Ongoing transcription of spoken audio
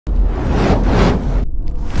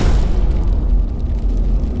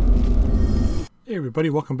Hey everybody,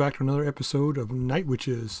 welcome back to another episode of Night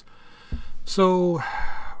Witches. So,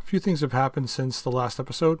 a few things have happened since the last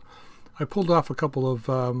episode. I pulled off a couple of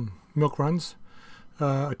milk runs,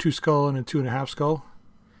 a 2 skull and a 2.5 skull.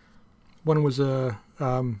 One was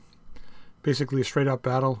basically a straight up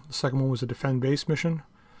battle. The second one was a defend base mission.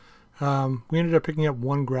 We ended up picking up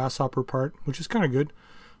one grasshopper part, which is kind of good.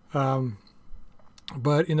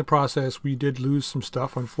 But in the process, we did lose some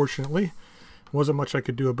stuff, unfortunately. Wasn't much I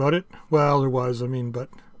could do about it. Well, there was, but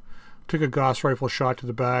took a Gauss rifle shot to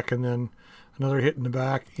the back and then another hit in the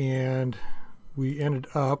back, and we ended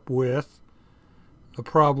up with a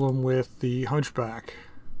problem with the hunchback.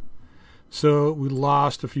 So we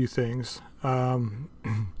lost a few things.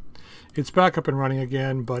 It's back up and running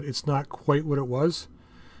again, but it's not quite what it was.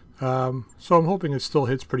 So I'm hoping it still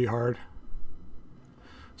hits pretty hard.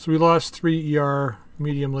 So we lost 3 ER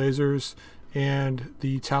medium lasers and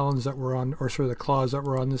the talons that were on, or sort of the claws that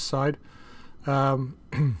were on this side.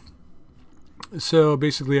 So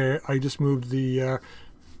basically I just moved the,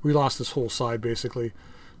 we lost this whole side basically.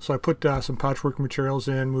 So I put some patchwork materials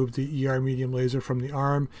in, moved the ER medium laser from the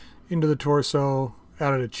arm into the torso,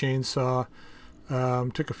 added a chainsaw,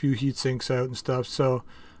 took a few heat sinks out and stuff. So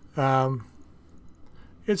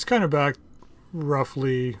it's kind of back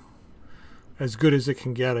roughly as good as it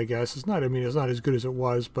can get, I guess. It's not, it's not as good as it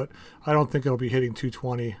was, but I don't think it'll be hitting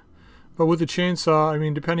 220. But with the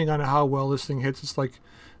chainsaw, depending on how well this thing hits, it's like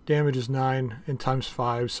damage is 9 and times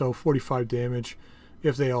 5, so 45 damage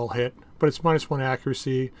if they all hit. But it's -1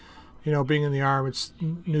 accuracy. Being in the arm, it's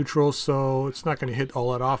neutral, so it's not going to hit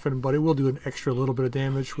all that often, but it will do an extra little bit of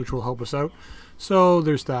damage, which will help us out. So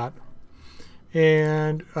there's that.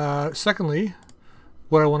 And secondly,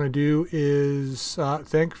 what I want to do is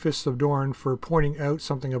thank Fists of Dorn for pointing out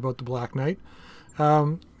something about the Black Knight.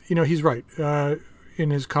 He's right. In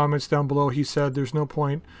his comments down below, he said there's no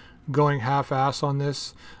point going half-ass on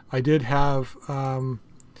this. I did have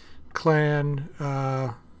clan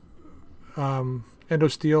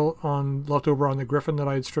endosteel left over on the Griffin that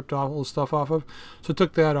I had stripped all the stuff off of. So I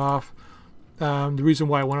took that off. The reason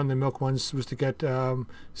why I went on the milk ones was to get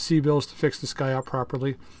C-bills to fix this guy up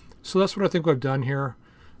properly. So that's what I think I've done here.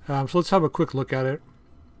 So let's have a quick look at it.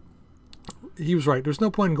 He was right. There's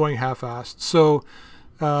no point in going half-assed. So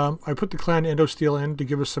I put the clan endosteel in to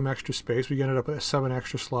give us some extra space. We ended up with 7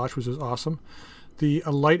 extra slots, which is awesome. The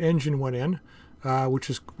light engine went in,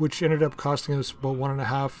 which ended up costing us about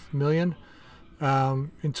 $1.5 million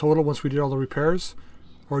in total once we did all the repairs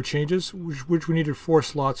or changes, which we needed 4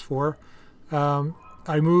 slots for.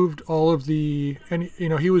 I moved all of the, and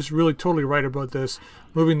he was really totally right about this,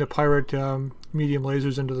 moving the pirate medium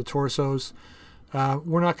lasers into the torsos.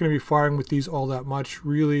 We're not going to be firing with these all that much,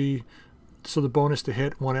 really. So the bonus to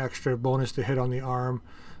hit, 1 extra bonus to hit on the arm,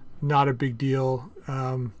 not a big deal,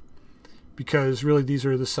 because really these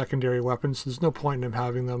are the secondary weapons. There's no point in them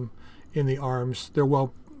having them in the arms. They're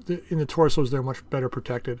in the torsos, they're much better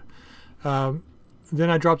protected. Then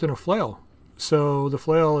I dropped in a flail. So the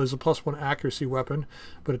flail is a +1 accuracy weapon,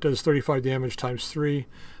 but it does 35 damage times 3,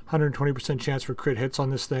 120% chance for crit hits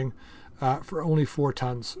on this thing for only 4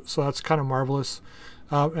 tons. So that's kind of marvelous.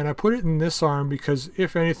 And I put it in this arm because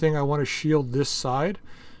if anything, I want to shield this side.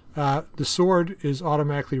 The sword is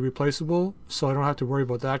automatically replaceable, so I don't have to worry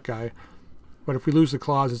about that guy. But if we lose the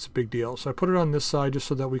claws, it's a big deal. So I put it on this side just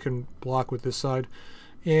so that we can block with this side.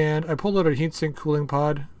 And I pulled out a heatsink cooling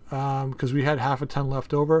pod, because we had half a ton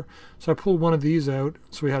left over. So I pulled one of these out,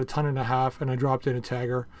 so we had 1.5 tons, and I dropped in a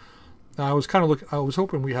tagger. I was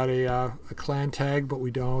hoping we had a clan tag, but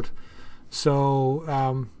we don't. So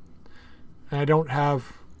and I don't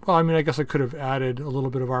have, well, I guess I could have added a little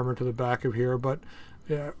bit of armor to the back of here, but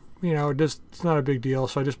it's not a big deal.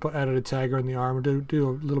 So I just added a tagger in the arm to do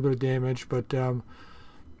a little bit of damage, but the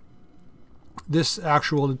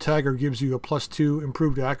tagger gives you a +2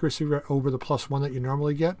 improved accuracy over the +1 that you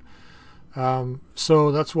normally get.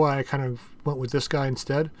 So that's why I kind of went with this guy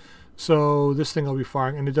instead. So this thing will be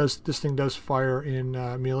firing, and this thing does fire in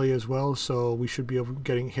melee as well, so we should be able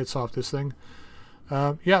getting hits off this thing.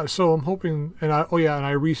 Yeah, so I'm hoping, and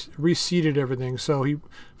I reseated everything. So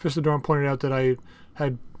Fist of Dorn pointed out that I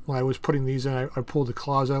had, when I was putting these in, I pulled the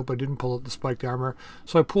claws out, but I didn't pull out the spiked armor.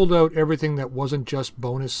 So I pulled out everything that wasn't just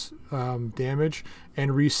bonus damage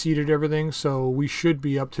and reseated everything. So we should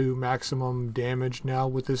be up to maximum damage now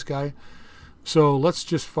with this guy. So let's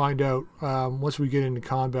just find out once we get into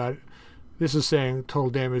combat. This is saying total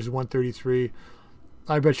damage is 133.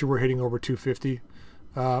 I bet you we're hitting over 250.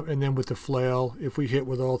 And then with the flail, if we hit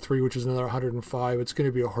with all 3, which is another 105, it's going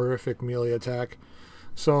to be a horrific melee attack.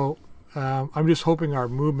 So I'm just hoping our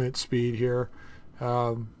movement speed here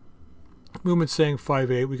Movement's saying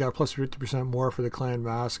 5'8". We got plus 50% more for the clan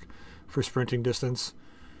mask for sprinting distance.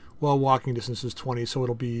 Well, walking distance is 20, so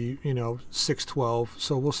it'll be, you know, 6'12".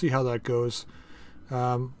 So we'll see how that goes.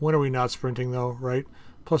 When are we not sprinting though, right?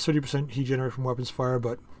 Plus 30% heat generated from weapons fire,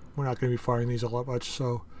 but we're not going to be firing these a lot much,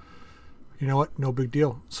 so you know what? No big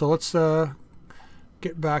deal. So let's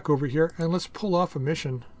get back over here and let's pull off a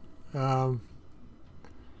mission and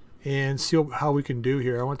see how we can do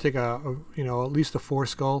here. I want to take you know, at least a 4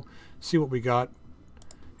 skull, see what we got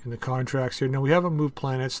in the contracts here. Now we haven't moved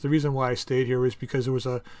planets. The reason why I stayed here was because there was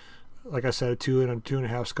a, like I said, a 2 and a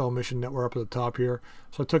 2.5 skull mission that were up at the top here.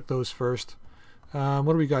 So I took those first. What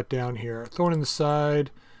do we got down here? Thorn in the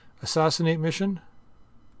side, assassinate mission.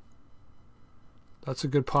 That's a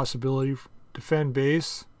good possibility. Defend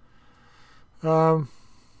base. Let's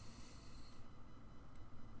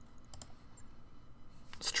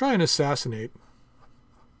try and assassinate.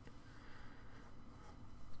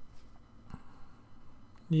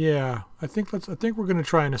 Yeah, I think we're going to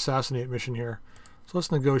try an assassinate mission here. So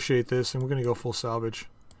let's negotiate this, and we're going to go full salvage.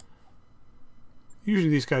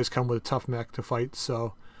 Usually these guys come with a tough mech to fight,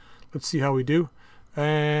 so let's see how we do.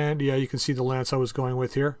 And yeah, you can see the lance I was going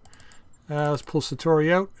with here. Let's pull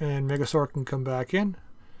Satori out, and Megasaur can come back in.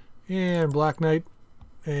 And Black Knight,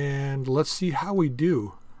 and let's see how we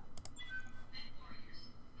do.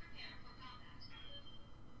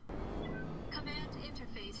 Command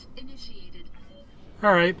interface initiated.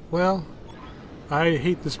 Alright, well, I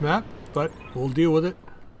hate this map, but we'll deal with it.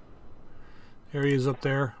 There he is up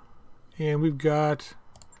there. And we've got,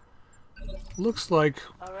 looks like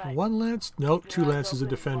one lance, nope, 2 lances of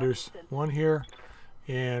defenders. One here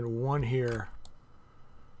and one here.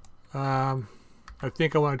 I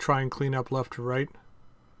think I want to try and clean up left to right.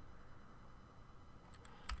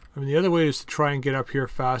 I mean, the other way is to try and get up here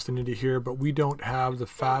fast and into here, but we don't have the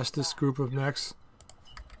fastest group of mechs.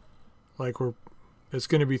 Like it's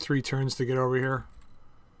going to be 3 turns to get over here.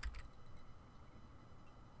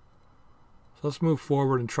 So let's move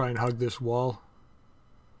forward and try and hug this wall.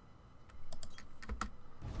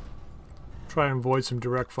 Try and avoid some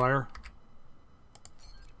direct fire.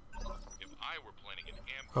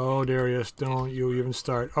 Oh, Darius, don't you even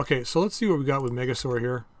start. Okay, so let's see what we got with Megasaur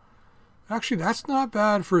here. Actually, that's not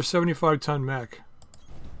bad for a 75-ton mech.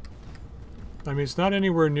 I mean, it's not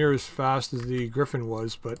anywhere near as fast as the Griffin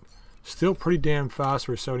was, but still pretty damn fast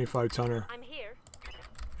for a 75-tonner. I'm here.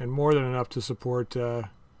 And more than enough to support the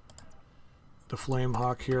Flame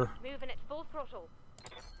Hawk here. Moving at full throttle.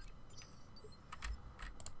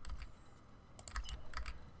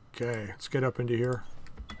 Okay, let's get up into here.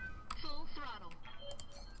 Full throttle.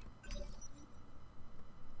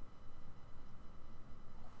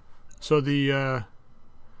 So the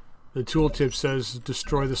tooltip says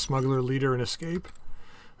destroy the smuggler leader and escape.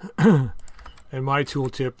 And my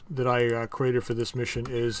tooltip that I created for this mission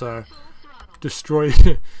is destroy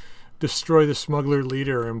destroy the smuggler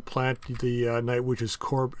leader and plant the Night Witch's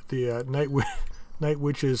Night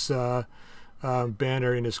Witch's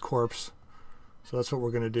banner in his corpse. So that's what we're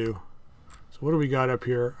gonna do. So what do we got up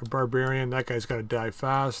here? A barbarian. That guy's got to die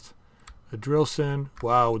fast. A Drillson.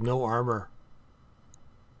 Wow, no armor.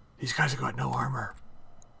 These guys have got no armor.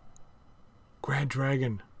 Grand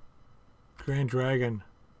Dragon.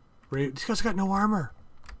 These guys got no armor.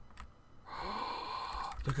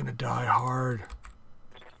 They're gonna die hard.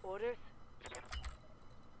 Orders.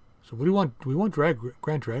 So what do we want? Do we want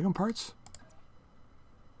Grand Dragon parts?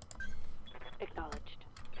 Acknowledged.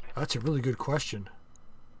 That's a really good question.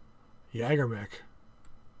 Jagermech.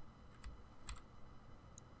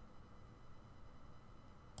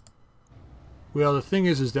 Well, the thing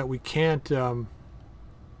is that we can't.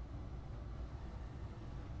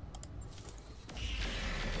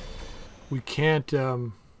 We can't That's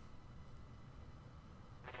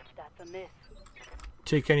a miss.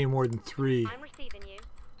 take any more than 3. I'm receiving you.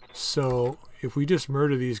 So if we just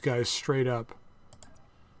murder these guys straight up,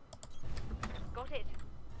 Got it.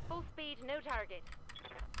 Full speed, no target.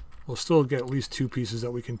 we'll still get at least 2 pieces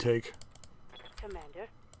that we can take. Commander.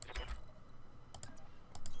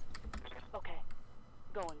 Okay.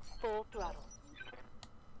 Going full throttle.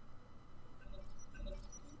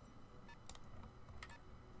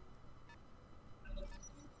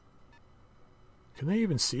 Can they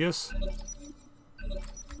even see us?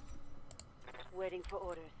 Waiting for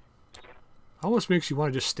orders. Almost makes you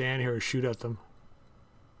want to just stand here and shoot at them.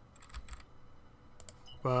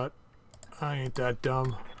 But I ain't that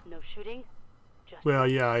dumb. No shooting. Just Well,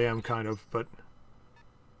 yeah, I am kind of, but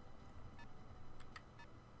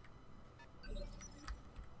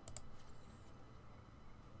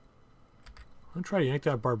I'm gonna try to yank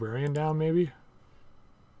that barbarian down, maybe.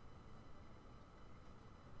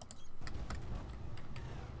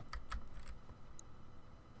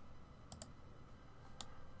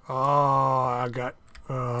 Oh, I got...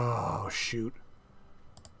 Oh, shoot.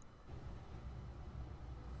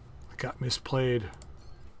 I got misplayed.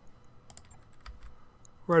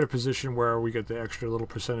 We're at a position where we get the extra little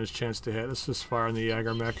percentage chance to hit. Let's just fire on the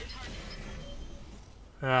Jaeger mech.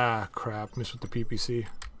 Ah, crap. Missed with the PPC.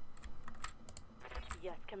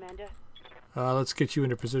 Yes, Commander. Let's get you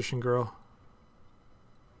into position, girl.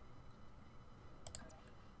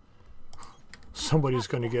 Somebody's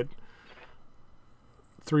going to get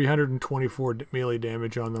 324 melee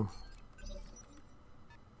damage on them.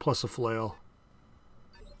 Plus a flail.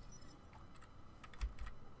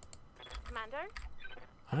 Commander?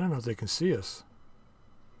 I don't know if they can see us.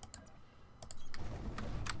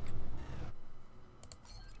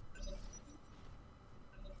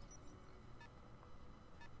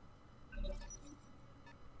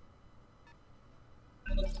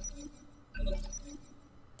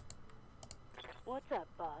 What's up,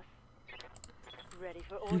 boss? Ready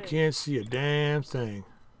for You orders. can't see a damn thing.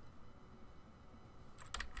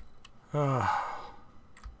 Full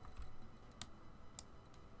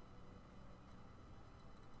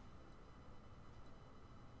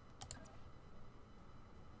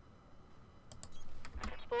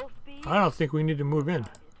speed. I don't think we need to move in.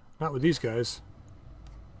 Not with these guys.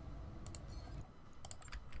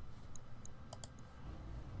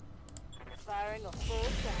 Firing a full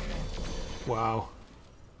shot. Wow.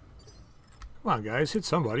 Come on, guys. Hit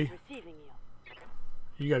somebody. Receiving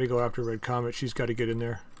you. You got to go after Red Comet. She's got to get in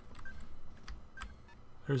there.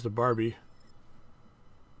 There's the Barbie.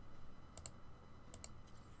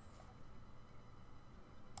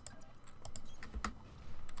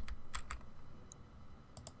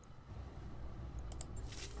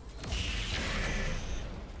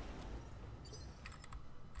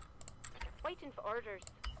 Waiting for orders.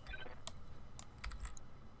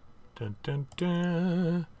 Dun dun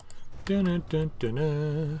dun. Dun dun dun dun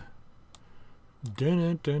dun.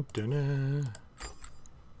 Dun dun dun dun.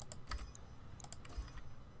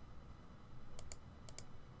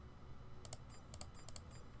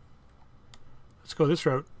 Let's go this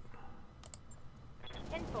route.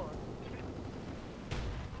 10-4.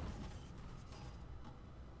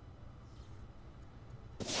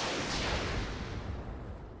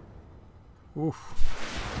 Oof.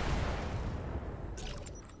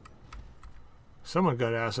 Someone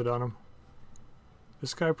got acid on him.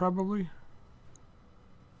 This guy probably?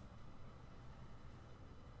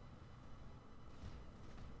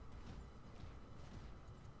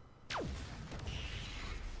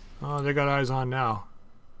 Oh, they got eyes on now.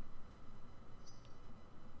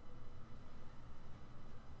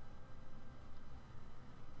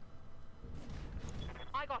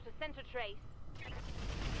 I got a center trace.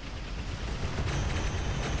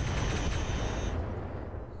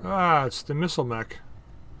 Ah, it's the missile mech.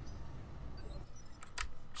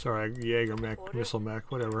 Sorry, Jaeger mech, missile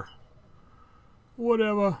mech, whatever.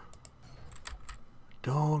 Whatever.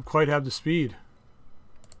 Don't quite have the speed.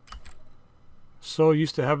 So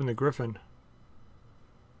used to having the Griffin.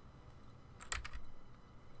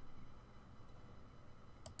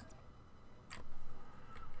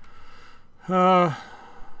 Double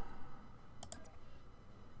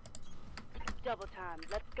time.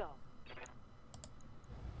 Let's go.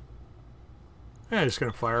 Yeah, just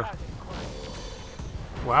gonna fire. Target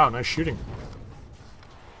acquired. Wow, nice shooting.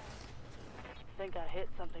 Think I hit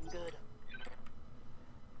something good.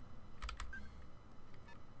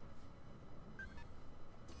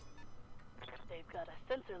 They've got a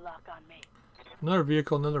sensor lock on me. Another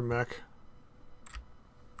vehicle, another mech.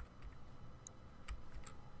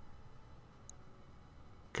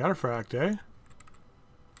 Cataphract, eh?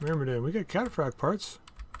 Remember then, we got cataphract parts.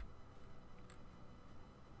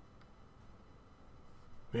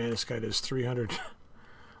 Man, this guy does 300,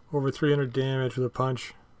 over 300 damage with a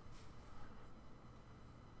punch.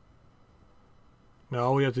 Now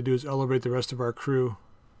all we have to do is elevate the rest of our crew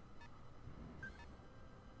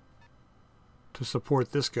to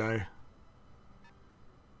support this guy.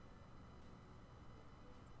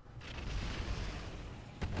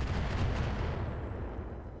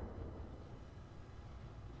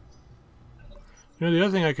 You know, the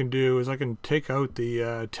other thing I can do is I can take out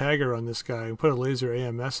the tagger on this guy and put a laser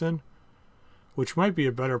AMS in, which might be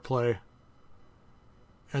a better play.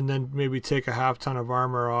 And then maybe take a half ton of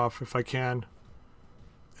armor off if I can,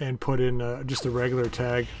 and put in just a regular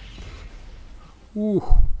tag. Ooh.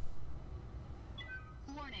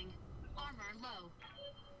 Warning. Armor low.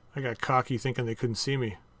 I got cocky thinking they couldn't see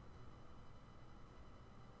me.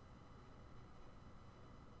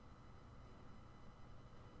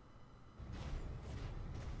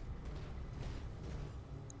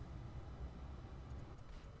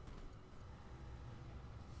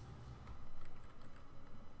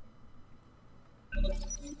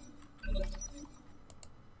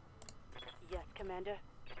 Commander.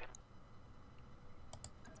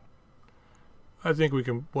 I think we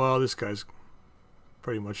can... Well, this guy's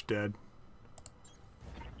pretty much dead.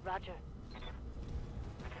 Roger.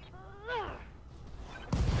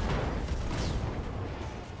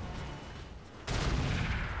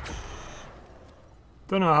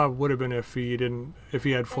 Don't know how it would have been if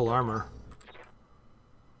he had full armor.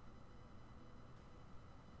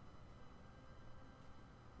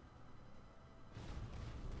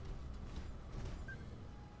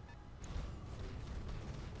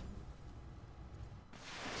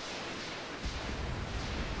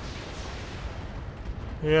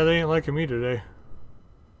 Yeah, they ain't liking me today.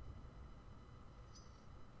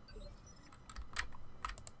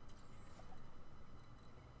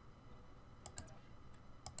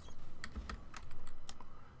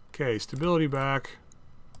 Okay, stability back.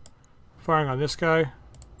 Firing on this guy.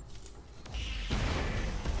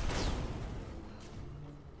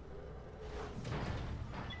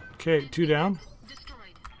 Okay, 2 down. Destroyed.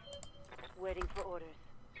 Waiting for orders.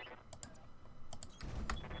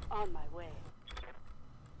 On my way.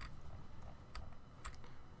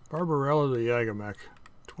 Barbarella the Yagamek.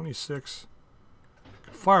 26.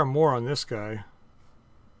 Could fire more on this guy.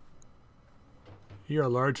 ER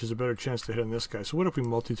large has a better chance to hit on this guy. So what if we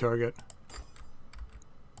multi-target?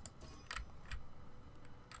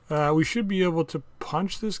 We should be able to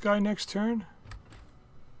punch this guy next turn.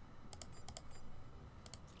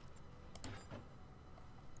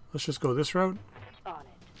 Let's just go this route. On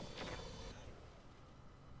it.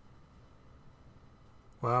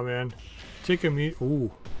 Wow, man. Take a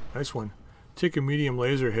ooh, nice one. Take a medium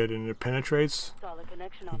laser hit and it penetrates. Solid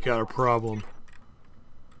connection You on got a that. problem.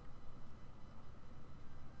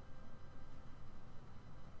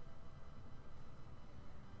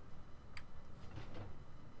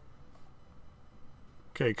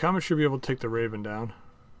 Okay, Comet should be able to take the Raven down.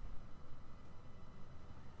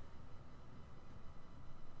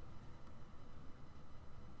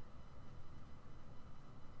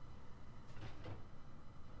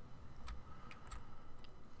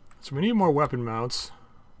 So we need more weapon mounts.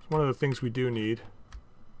 It's one of the things we do need.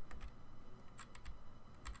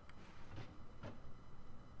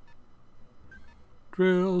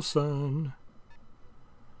 Drill, son.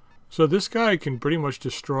 So this guy can pretty much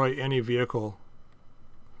destroy any vehicle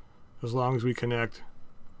as long as we connect.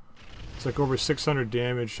 It's like over 600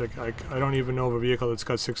 damage. Like I don't even know of a vehicle that's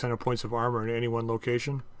got 600 points of armor in any one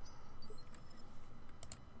location.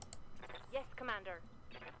 Yes, Commander.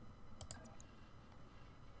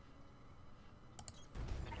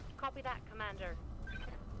 Copy that, Commander.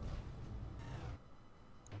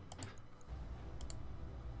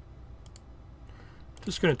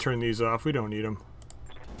 Just gonna turn these off. We don't need them.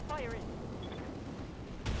 Fire in.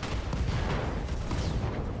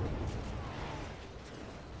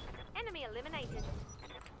 Enemy eliminated.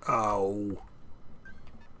 Oh.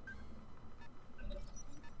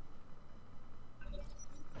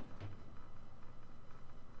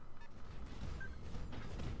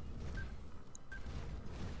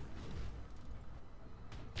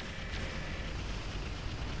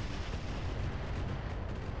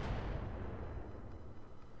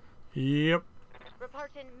 Yep.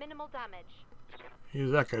 Reporting minimal damage.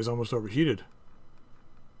 That guy's almost overheated.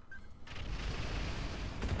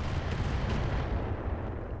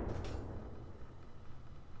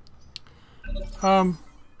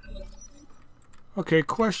 Okay,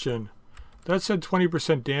 question. That said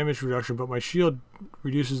 20% damage reduction, but my shield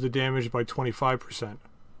reduces the damage by 25%.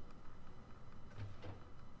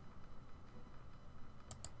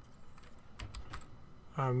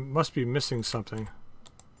 Must be missing something.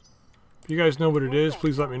 If you guys know what it is,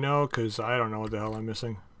 please let me know, because I don't know what the hell I'm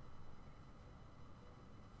missing.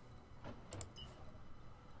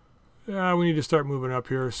 Yeah, we need to start moving up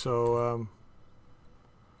here, so,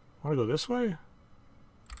 want to go this way?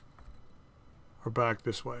 Or back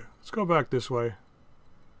this way? Let's go back this way.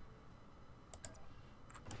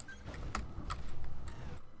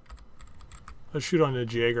 Let's shoot on the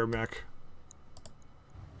Jaeger mech.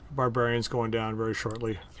 Barbarian's going down very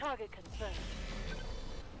shortly. Target confirmed.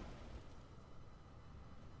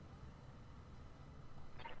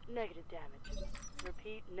 Negative damage.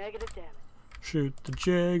 Repeat, negative damage. Shoot the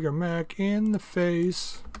Jaeger mech in the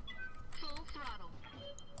face. Full throttle.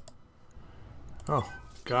 Oh,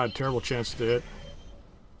 God, terrible chance to hit.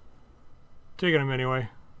 Taking him anyway.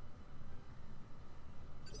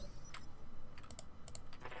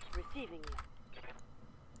 Receiving you.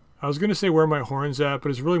 I was gonna say where my horn's at,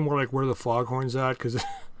 but it's really more like where the foghorn's at, because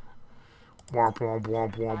womp womp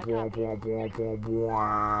womp womp womp womp womp womp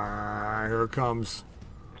womp. Here it comes.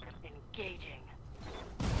 Engaging.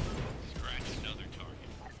 Scratch another target.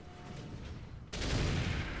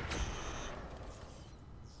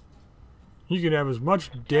 You can have as much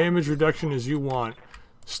damage reduction as you want.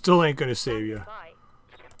 Still ain't gonna save you. Bye.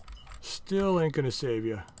 Still ain't gonna save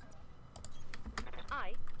you.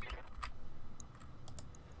 Aye.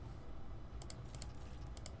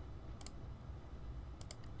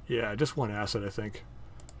 Yeah, just one asset, I think.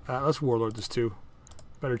 Let's warlord this too.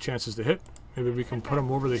 Better chances to hit. Maybe we can put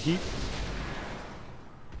him over the heat.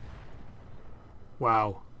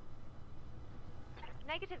 Wow.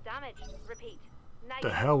 Negative damage. Repeat. The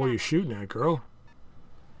Negative hell were you damage. shooting at, girl?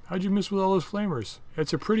 How'd you miss with all those flamers?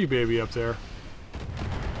 It's a pretty baby up there.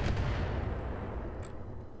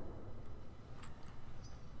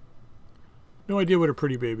 No idea what a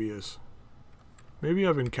pretty baby is. Maybe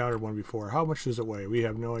I've encountered one before. How much does it weigh? We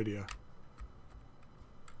have no idea.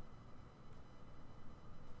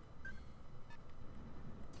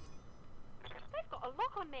 They've got a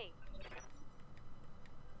lock on me.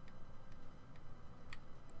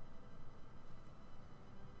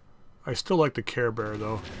 I still like the Care Bear,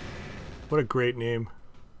 though. What a great name.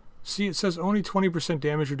 See, it says only 20%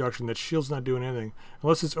 damage reduction. That shield's not doing anything.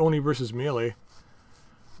 Unless it's only versus melee,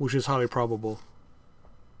 which is highly probable.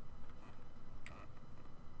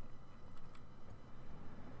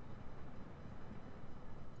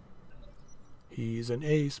 He's an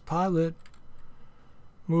ace pilot.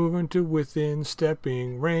 Moving to within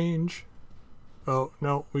stepping range. Oh,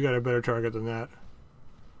 no, we got a better target than that.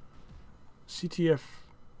 CTF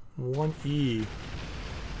 1E.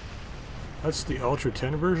 That's the Ultra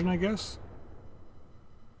 10 version, I guess?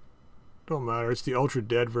 Don't matter, it's the Ultra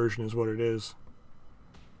Dead version is what it is.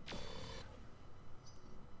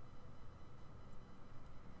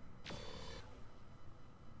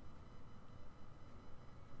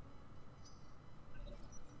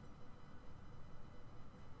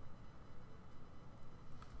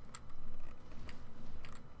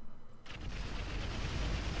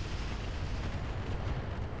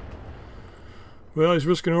 Well, he's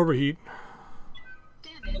risking overheat.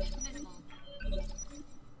 Damage minimal.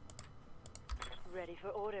 Ready for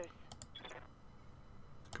orders.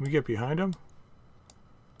 Can we get behind him?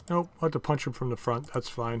 Nope, I'll have to punch him from the front. That's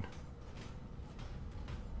fine.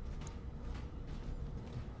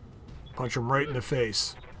 Punch him right in the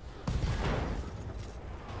face.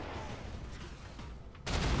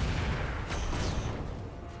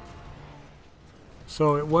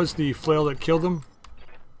 So it was the flail that killed him?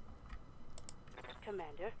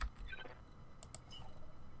 Commander.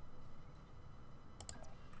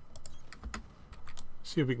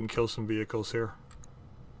 See if we can kill some vehicles here.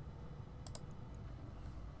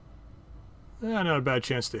 Not a bad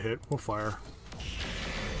chance to hit. We'll fire.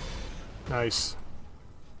 Nice.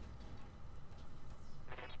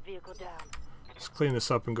 Vehicle down. Let's clean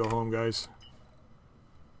this up and go home, guys.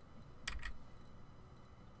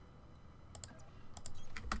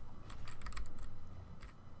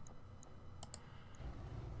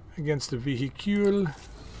 Against the vehicle.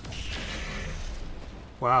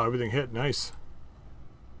 Wow, everything hit. Nice.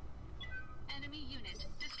 Enemy unit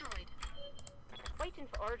destroyed. Waiting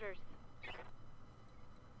for orders.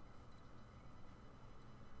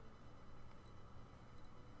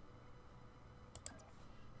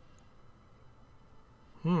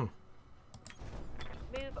 Hmm.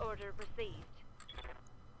 Move order received.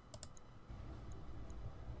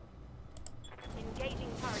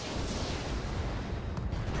 Engaging target.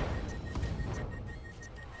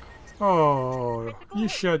 Oh, you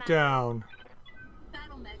shut down.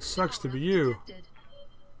 Battle mech Sucks to power be you. detected.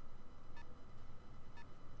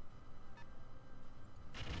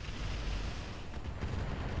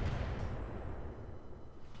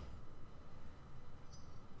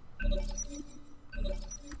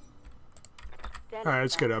 Alright,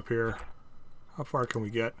 let's get up here. How far can we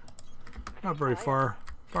get? Not very far.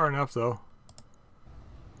 Far enough, though.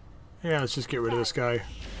 Yeah, let's just get rid of this guy.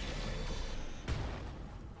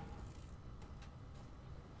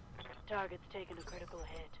 Target's taken a critical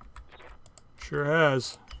hit. Sure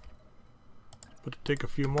has. But to take a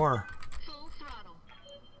few more. Full throttle.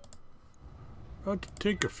 About to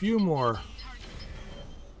take a few more. Target.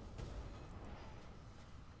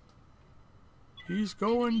 He's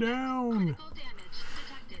going down. Critical damage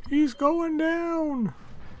detected. He's going down.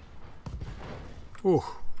 Ooh.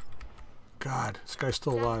 God, this guy's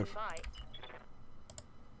still alive. Standing by.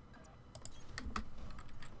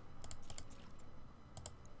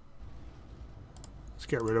 Let's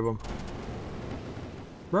get rid of him.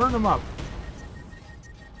 Burn him up.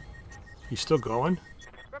 He's still going?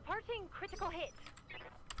 Reporting critical hit.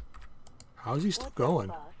 How's he still What's up, going?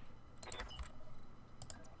 boss?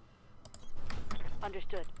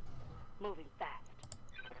 Understood. Moving fast.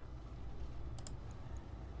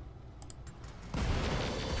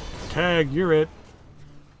 Tag, you're it.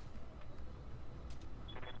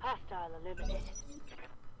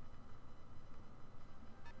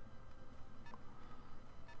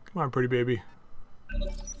 Come on, pretty baby.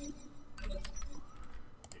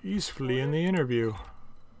 He's fleeing the interview.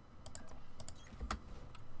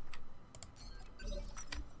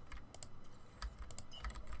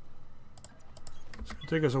 It's gonna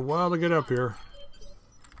take us a while to get up here.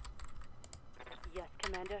 Yes,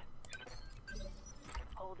 Commander.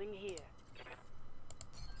 Holding here.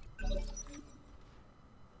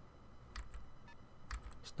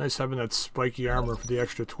 It's nice having that spiky armor for the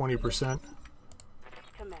extra 20%.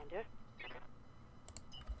 Commander.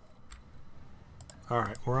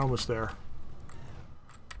 Alright, we're almost there.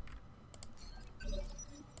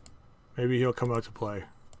 Maybe he'll come out to play.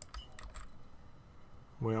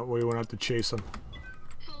 We won't have to chase him.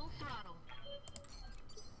 Full throttle.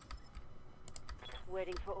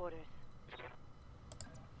 Waiting for orders.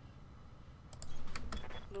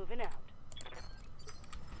 Moving out.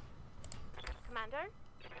 Commander?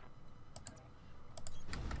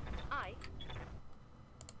 Aye.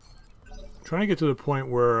 Trying to get to the point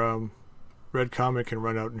where Red Comet can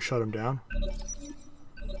run out and shut him down.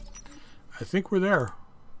 I think we're there.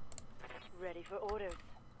 Ready for orders.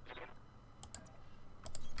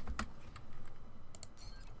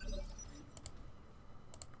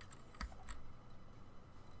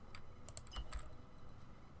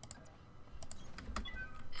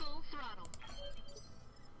 Full throttle.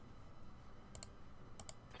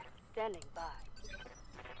 Standing by.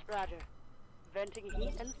 Roger. Venting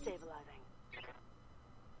heat and stabilizing.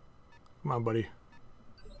 Come on, buddy.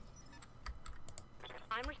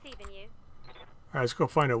 I'm receiving you. Alright, let's go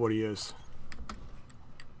find out what he is.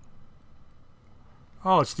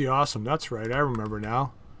 Oh, it's the Awesome. That's right. I remember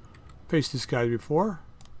now. Faced this guy before.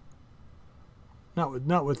 Not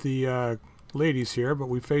with the ladies here, but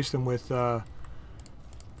we faced him with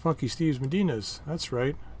Funky Steve's Medina's. That's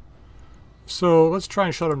right. So let's try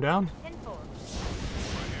and shut him down. 10-4.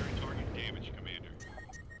 Primary target damage, Commander.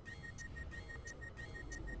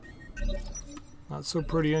 Not so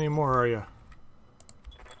pretty anymore, are you?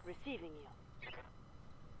 Receiving you.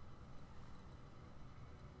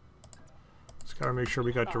 Just gotta make sure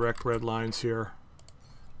we got direct red lines here.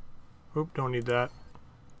 Oop, don't need that.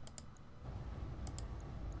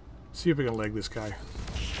 See if we can leg this guy.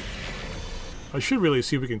 I should really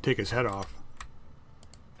see if we can take his head off.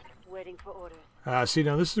 Waiting for orders. See,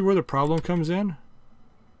 now this is where the problem comes in.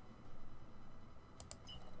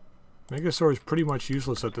 Megasaur is pretty much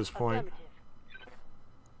useless at this point. Affirmative.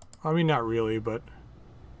 I mean, not really, but...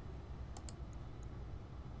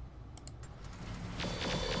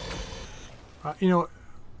 you know,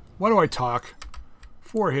 why do I talk?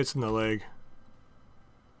 4 hits in the leg.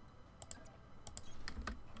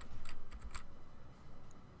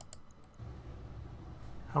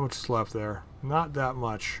 How much is left there? Not that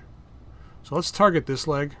much. So let's target this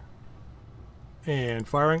leg. And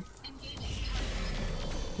firing.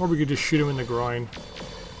 Or we could just shoot him in the groin.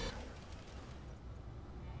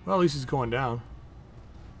 Well, at least he's going down.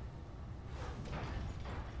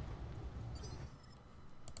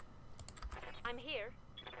 I'm here.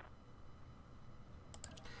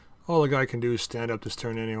 All the guy can do is stand up this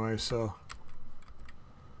turn anyway, so...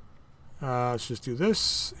 let's just do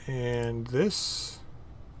this, and this.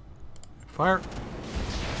 Fire.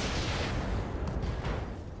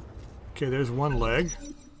 Okay, there's one leg.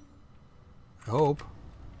 I hope.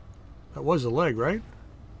 That was a leg, right?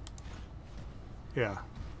 Yeah.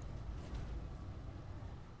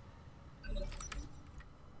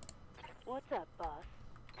 What's up, boss?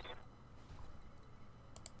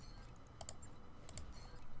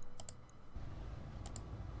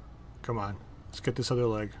 Come on. Let's get this other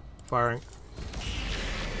leg. Firing.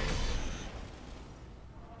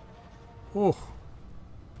 Oh.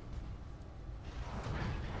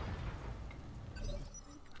 This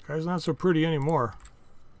guy's not so pretty anymore.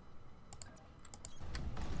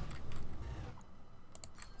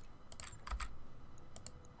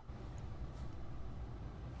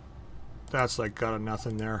 That's like got a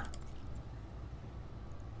nothing there.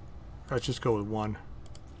 Let's just go with 1.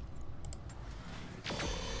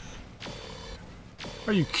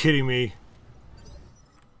 Are you kidding me?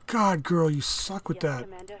 God, girl, you suck with Yes, that.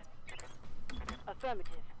 Commander.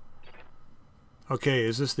 Affirmative. Okay,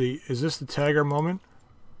 is this the tagger moment?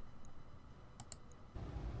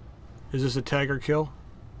 Is this a tagger kill?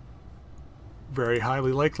 Very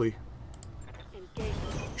highly likely. Engaging.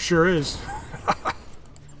 Sure is.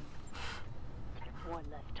 One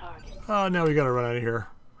less target. Oh, now we gotta run out of here.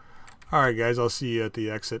 Alright, guys, I'll see you at the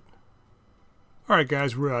exit. Alright,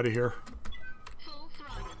 guys, we're out of here. Full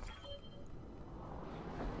throttle.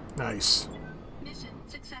 Nice. Mission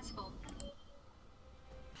successful.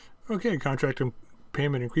 Okay, contract and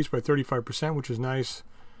payment increased by 35%, which is nice.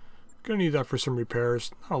 Gonna need that for some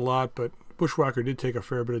repairs. Not a lot, but Bushwhacker did take a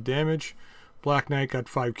fair bit of damage. Black Knight got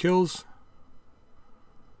 5 kills.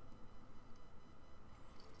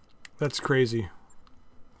 That's crazy.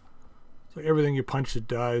 It's like everything you punch it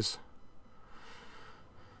dies.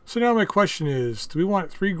 So now my question is, do we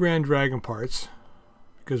want 3 Grand Dragon parts?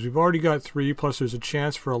 Because we've already got 3, plus there's a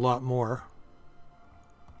chance for a lot more.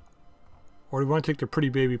 Or do we want to take the pretty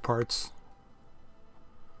baby parts?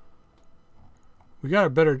 We got a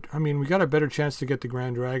better, we got a better chance to get the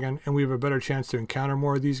Grand Dragon, and we have a better chance to encounter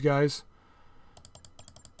more of these guys.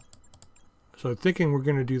 So I'm thinking we're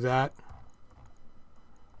going to do that.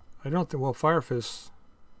 I don't think, well, Fire Fist,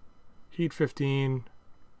 heat 15,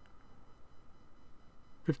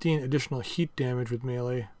 15 additional heat damage with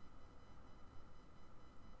melee.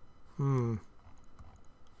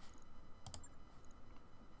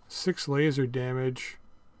 6 laser damage,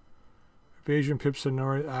 evasion, pips, and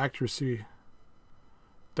accuracy.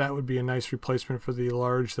 That would be a nice replacement for the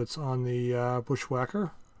large that's on the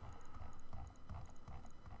Bushwhacker.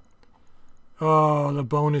 Oh, the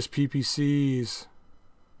bonus PPCs.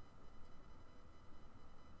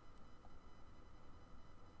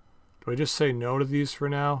 Do I just say no to these for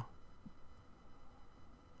now?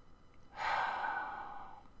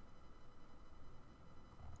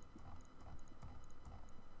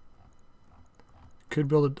 Could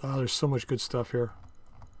build a... Oh, there's so much good stuff here.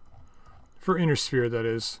 For Inner Sphere, that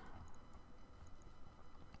is.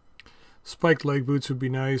 Spiked leg boots would be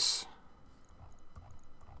nice.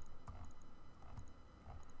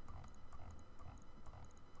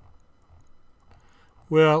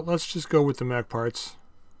 Well, let's just go with the mech parts.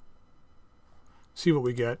 See what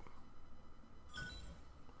we get.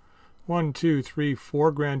 1, 2, 3,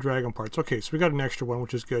 4 Grand Dragon parts. Okay, so we got an extra one,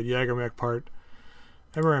 which is good. Jaeger mech part.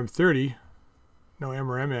 MRM 30. No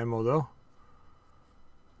MRM ammo, though.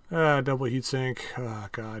 Double heatsink. Oh,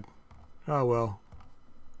 God. Oh, well.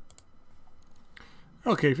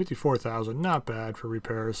 Okay, 54,000. Not bad for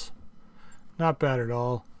repairs. Not bad at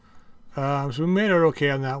all. So we made it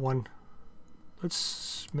okay on that one.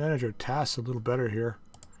 Let's manage our tasks a little better here.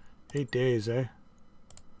 8 days, eh?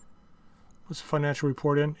 What's the financial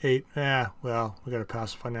report in? 8. Well, we gotta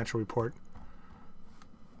pass the financial report.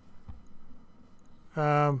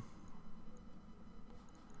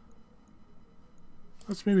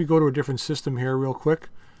 Let's maybe go to a different system here real quick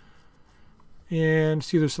and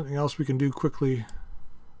see if there's something else we can do quickly.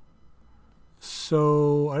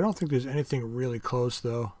 So I don't think there's anything really close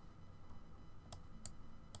though.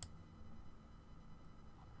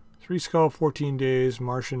 3 skull, 14 days,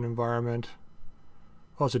 Martian environment.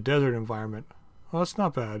 Oh, it's a desert environment. Oh, that's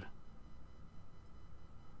not bad.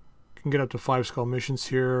 Can get up to 5 skull missions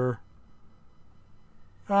here.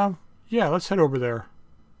 Yeah, let's head over there.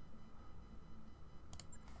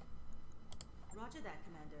 Roger that,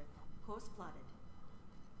 Commander. Course plotted.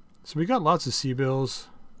 So we got lots of sea bills.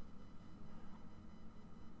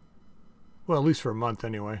 Well, at least for a month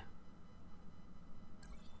anyway.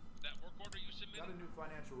 That work order you submitted? Got a new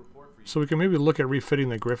financial report for you. So we can maybe look at refitting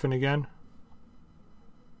the Griffin again.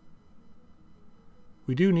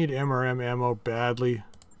 We do need MRM ammo badly.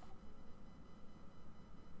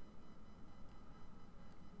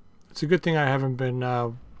 It's a good thing I haven't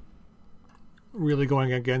been really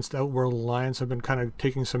going against Outworld Alliance. I've been kind of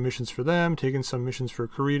taking some missions for them, taking some missions for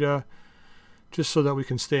Kurita, just so that we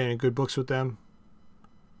can stay in good books with them.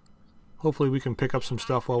 Hopefully we can pick up some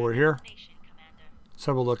stuff while we're here. Let's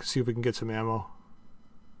have a look and see if we can get some ammo.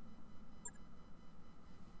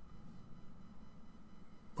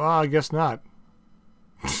 Well, I guess not.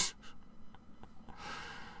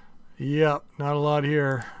 Yep, not a lot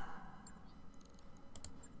here.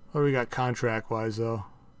 What do we got contract-wise, though?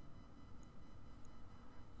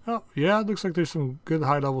 Oh, yeah, it looks like there's some good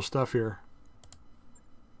high-level stuff here.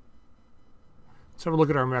 Let's have a look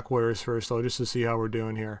at our mech warriors first, though, just to see how we're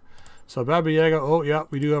doing here. So, Baba Yaga, oh, yeah,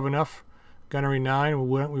 we do have enough. Gunnery 9,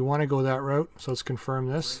 we want to go that route, so let's confirm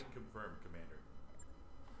this. Confirmed,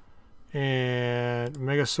 Commander. And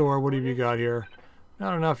Megasaur, what have you got here?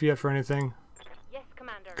 Not enough yet for anything. Yes,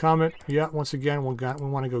 Commander. Comet, yeah, once again, we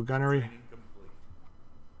want to go gunnery. Training complete.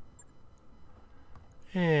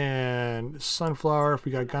 And Sunflower, if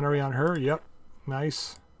we got gunnery on her, yep,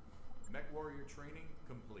 nice. Mech warrior training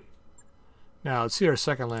complete. Now, let's see our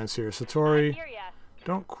second lance here. Satori, Here, yeah.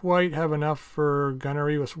 don't quite have enough for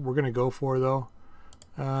gunnery. That's what we're going to go for, though.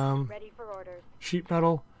 Ready for orders. Sheet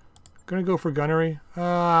metal, going to go for gunnery.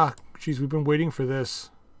 Ah, geez, we've been waiting for this.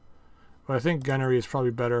 But I think gunnery is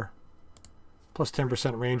probably better. Plus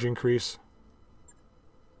 10% range increase.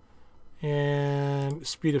 And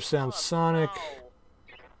speed of sound sonic.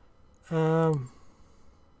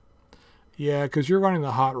 Yeah, because you're running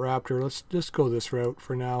the Hot Raptor. Let's just go this route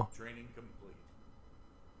for now. Training complete.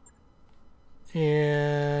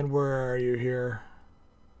 And where are you here?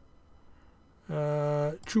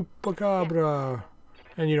 Chupacabra.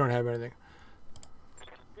 And you don't have anything.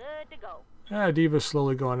 Good to go. Ah, Diva's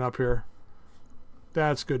slowly going up here.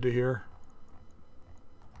 That's good to hear.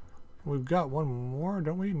 We've got one more,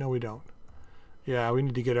 don't we? No, we don't. Yeah, we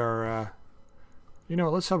need to get our... you know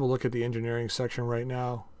what, let's have a look at the engineering section right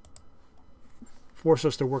now. Force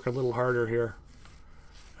us to work a little harder here.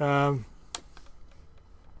 We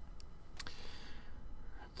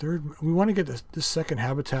want to get this second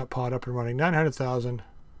habitat pod up and running. 900,000.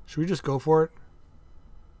 Should we just go for it?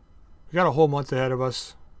 We got a whole month ahead of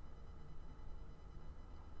us.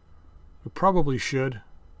 We probably should.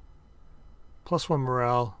 +1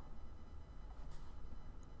 morale.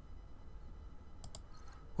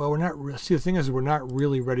 Well, we're not... See, the thing is, we're not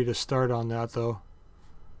really ready to start on that, though.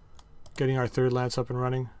 Getting our third lance up and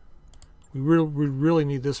running. We really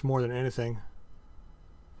need this more than anything.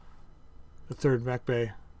 The third mech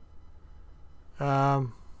bay.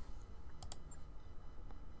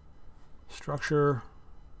 Structure.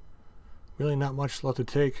 Really not much left to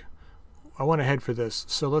take. I want to head for this,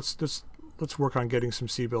 so let's work on getting some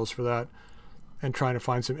C-bills for that, and trying to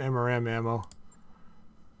find some MRM ammo.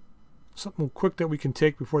 Something quick that we can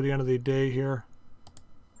take before the end of the day here.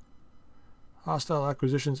 Hostile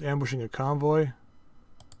acquisitions ambushing a convoy.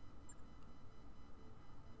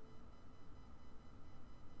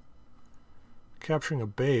 Capturing a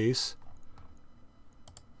base.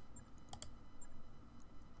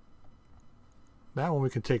 That one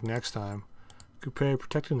we can take next time. Coupe,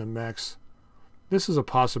 protecting the mechs. This is a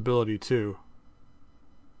possibility too.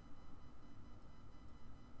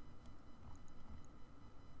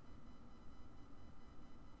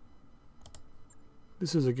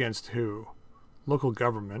 This is against who? Local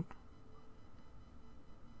government.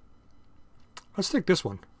 Let's take this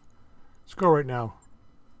one. Let's go right now.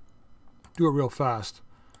 Do it real fast.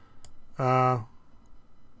 Now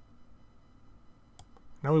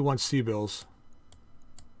we want C-bills.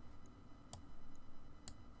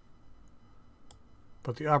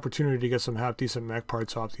 But the opportunity to get some half-decent mech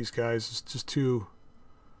parts off these guys is just too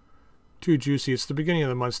juicy. It's the beginning of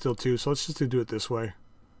the month still too, so let's just do it this way.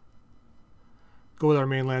 Go with our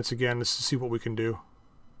main lance again just to see what we can do.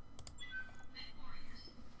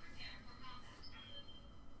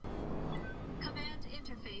 Command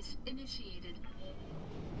interface initiated.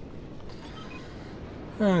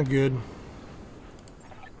 Good.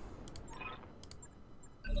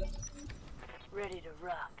 Ready to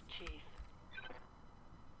rock, Chief.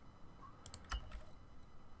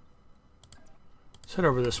 Let's head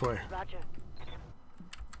over this way. Roger.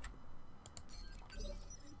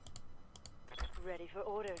 Ready for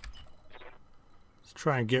orders. Let's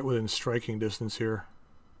try and get within striking distance here.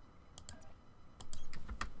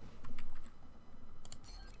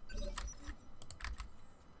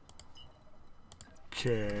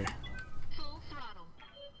 Okay. Full throttle.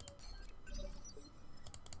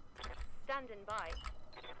 Standing by.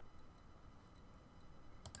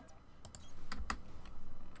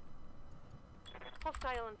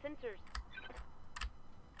 Hostile on sensors.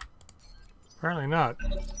 Apparently not.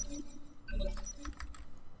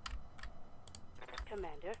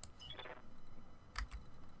 Commander.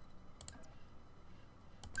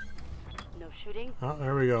 No shooting. Oh,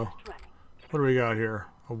 there we go. Just running. What do we got here?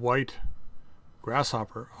 A white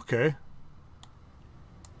grasshopper. Okay.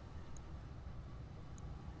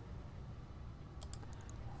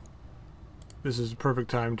 This is the perfect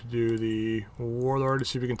time to do the warlord to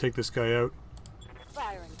see if we can take this guy out.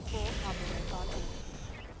 Firing full complement on aim.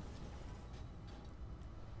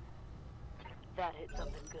 That hit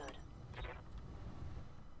something good.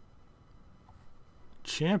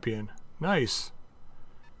 Champion. Nice.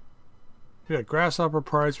 We got grasshopper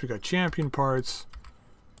parts, we got champion parts.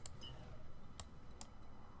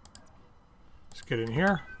 Let's get in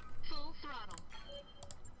here. Full throttle.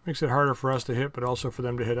 Makes it harder for us to hit, but also for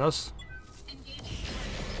them to hit us. Engaging.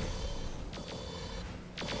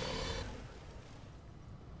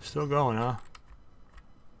 Still going, huh?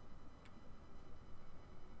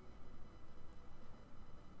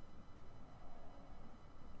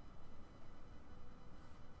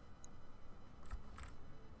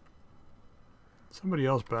 Somebody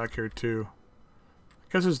else back here too.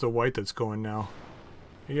 I guess it's the white that's going now.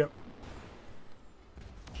 Yep.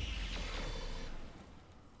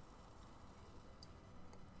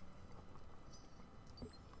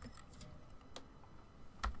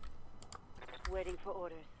 Waiting for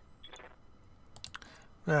orders.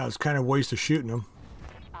 Yeah, it's kind of a waste of shooting them.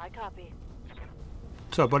 I copy.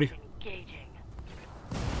 What's up, buddy? Engaging.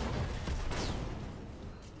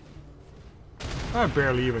 I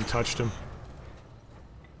barely even touched him.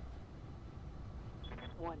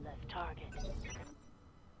 One less target.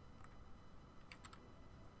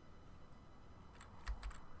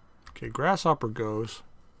 Okay, Grasshopper goes.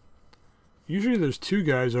 Usually there's two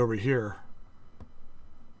guys over here.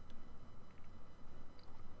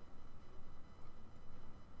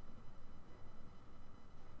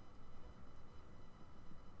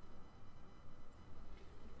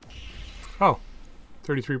 Oh,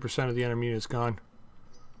 33% of the enemy is gone.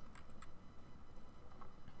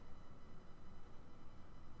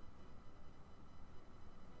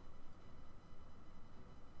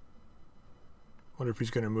 Wonder if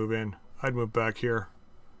he's going to move in. I'd move back here.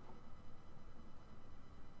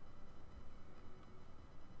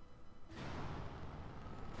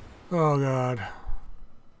 Oh God.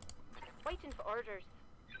 Waiting for orders.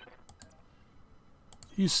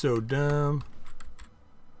 He's so dumb.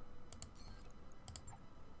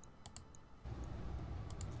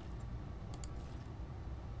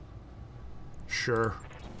 Sure.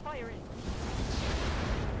 Firing.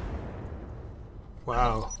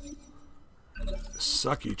 Wow.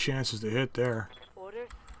 Sucky chances to hit there. Orders.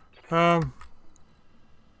 Hmm.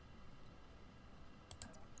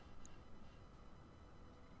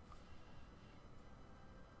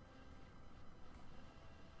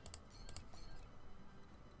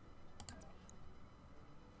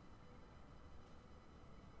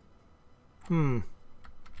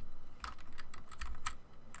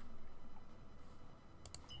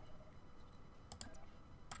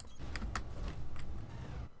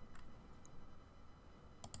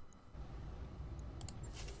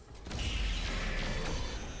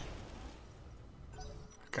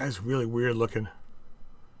 Guy's really weird looking.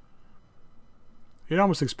 You'd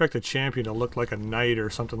almost expect a champion to look like a knight or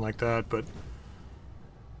something like that, but...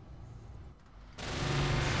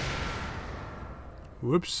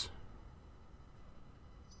 Whoops.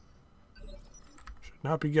 Should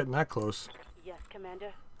not be getting that close. Yes,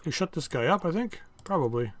 Commander. Can we shut this guy up, I think?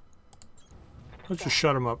 Probably. Let's just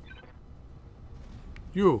shut him up.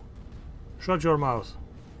 You! Shut your mouth.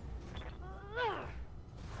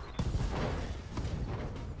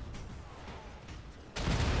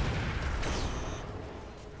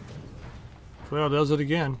 Well, does it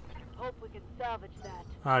again. Hope we can salvage that.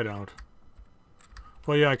 I don't.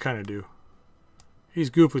 Well, yeah, I kind of do. He's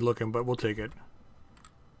goofy looking, but we'll take it.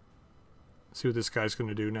 See what this guy's going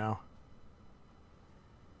to do now.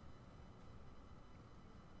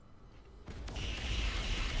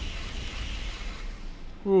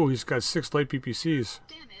 Ooh, he's got 6 light PPCs.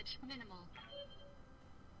 Damage minimal.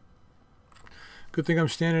 Good thing I'm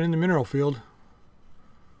standing in the mineral field.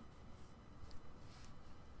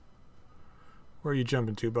 Where are you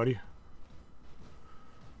jumping to, buddy?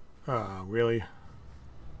 Ah, really?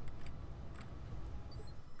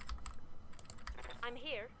 I'm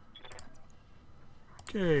here.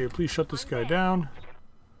 Okay, please shut this guy down.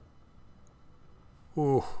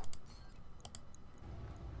 Ooh.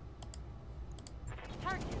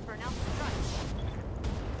 Target for an alpha strike.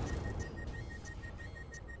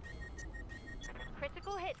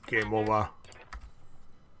 Critical hit. Game Commander. over.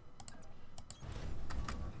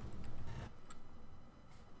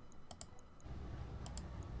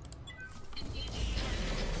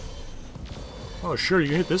 Oh, sure, you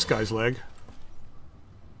can hit this guy's leg.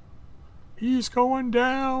 He's going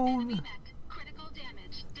down. Enemy mech. Critical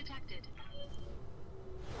damage detected.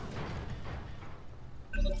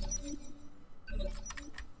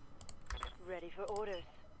 Ready for orders.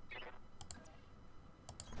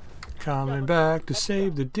 Coming back to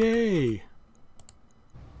save the day.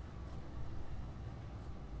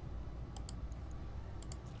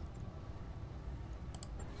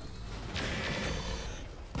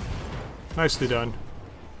 Nicely done.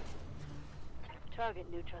 Target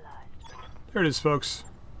neutralized. There it is, folks.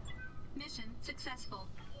 Mission successful.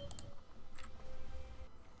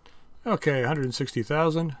 Okay,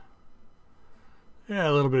 160,000. Yeah,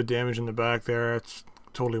 a little bit of damage in the back there. It's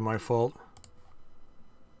totally my fault.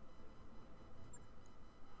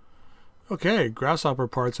 Okay, grasshopper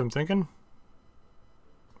parts, I'm thinking.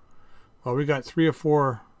 Well, we got 3 or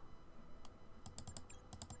 4.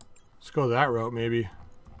 Let's go that route, maybe.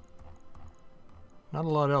 Not a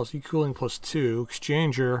lot else. E-cooling +2.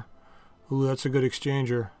 Exchanger. Ooh, that's a good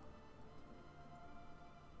exchanger.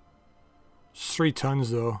 It's 3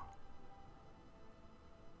 tons, though.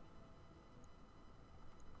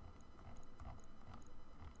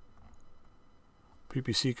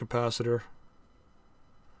 PPC capacitor.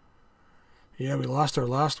 Yeah, we lost our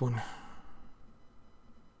last one.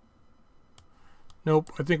 Nope,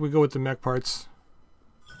 I think we go with the mech parts.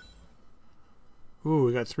 Ooh,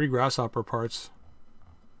 we got 3 grasshopper parts.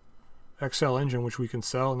 XL engine, which we can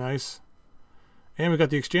sell. Nice. And we got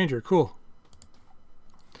the exchanger. Cool.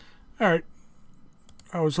 All right.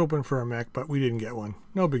 I was hoping for a mech, but we didn't get one.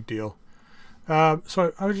 No big deal.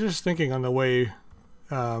 So I was just thinking on the way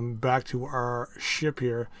back to our ship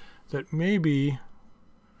here that maybe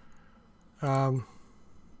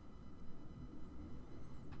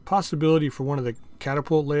possibility for one of the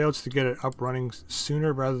catapult layouts to get it up running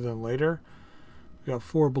sooner rather than later. We got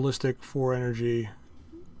 4 ballistic, 4 energy,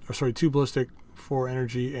 or sorry, 2 ballistic, 4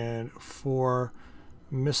 energy, and 4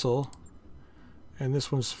 missile. And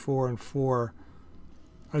this one's 4 and 4.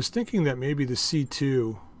 I was thinking that maybe the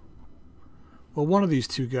C2, well, one of these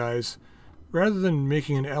two guys, rather than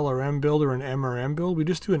making an LRM build or an MRM build, we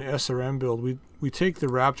just do an SRM build. We take the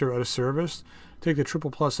Raptor out of service, take the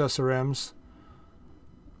triple plus SRMs.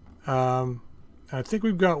 I think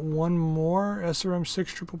we've got one more SRM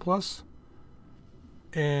 6 triple plus,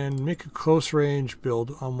 and make a close range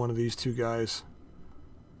build on one of these two guys.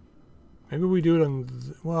 Maybe we do it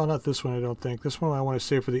on, well, not this one, I don't think. This one I want to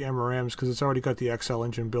save for the MRMs because it's already got the XL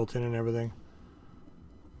engine built in and everything.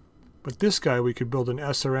 But this guy we could build an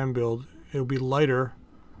SRM build. It'll be lighter,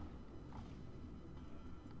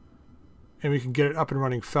 and we can get it up and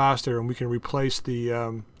running faster, and we can replace the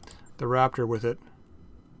Raptor with it.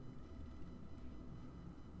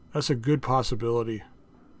 That's a good possibility.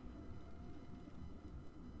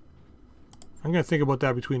 I'm going to think about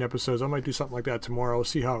that between episodes. I might do something like that tomorrow. We'll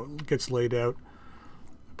see how it gets laid out.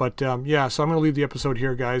 But yeah, so I'm going to leave the episode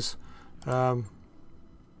here, guys. Hope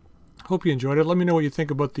you enjoyed it. Let me know what you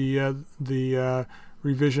think about the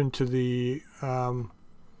revision to the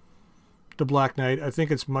Black Knight. I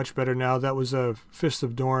think it's much better now. That was a Fist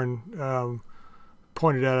of Dorn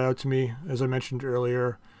pointed that out to me, as I mentioned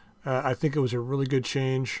earlier. I think it was a really good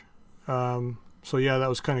change. So yeah, that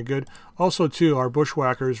was kind of good. Also, too, our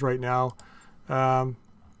Bushwhackers right now, kind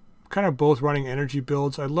of both running energy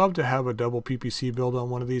builds. I'd love to have a double PPC build on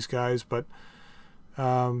one of these guys, but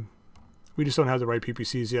we just don't have the right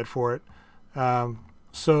PPCs yet for it.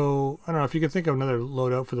 So I don't know if you can think of another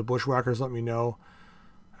loadout for the Bushwhackers. Let me know.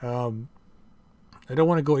 I don't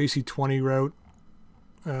want to go AC20 route.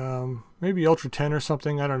 Maybe Ultra 10 or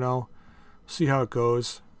something. I don't know. See how it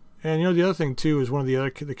goes. And you know, the other thing too is one of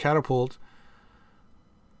the catapult.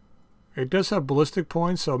 It does have ballistic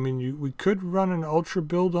points, so I mean, we could run an ultra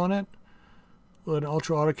build on it, with an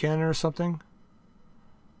ultra autocannon or something,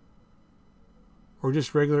 or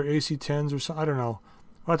just regular AC10s or something. I don't know.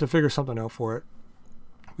 We'll have to figure something out for it.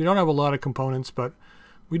 We don't have a lot of components, but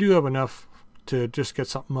we do have enough to just get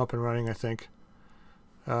something up and running, I think.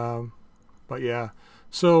 But yeah.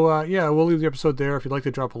 So yeah, we'll leave the episode there. If you'd like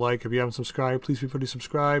to drop a like, if you haven't subscribed, please feel free to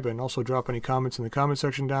subscribe, and also drop any comments in the comment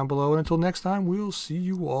section down below. And until next time, we'll see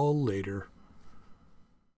you all later.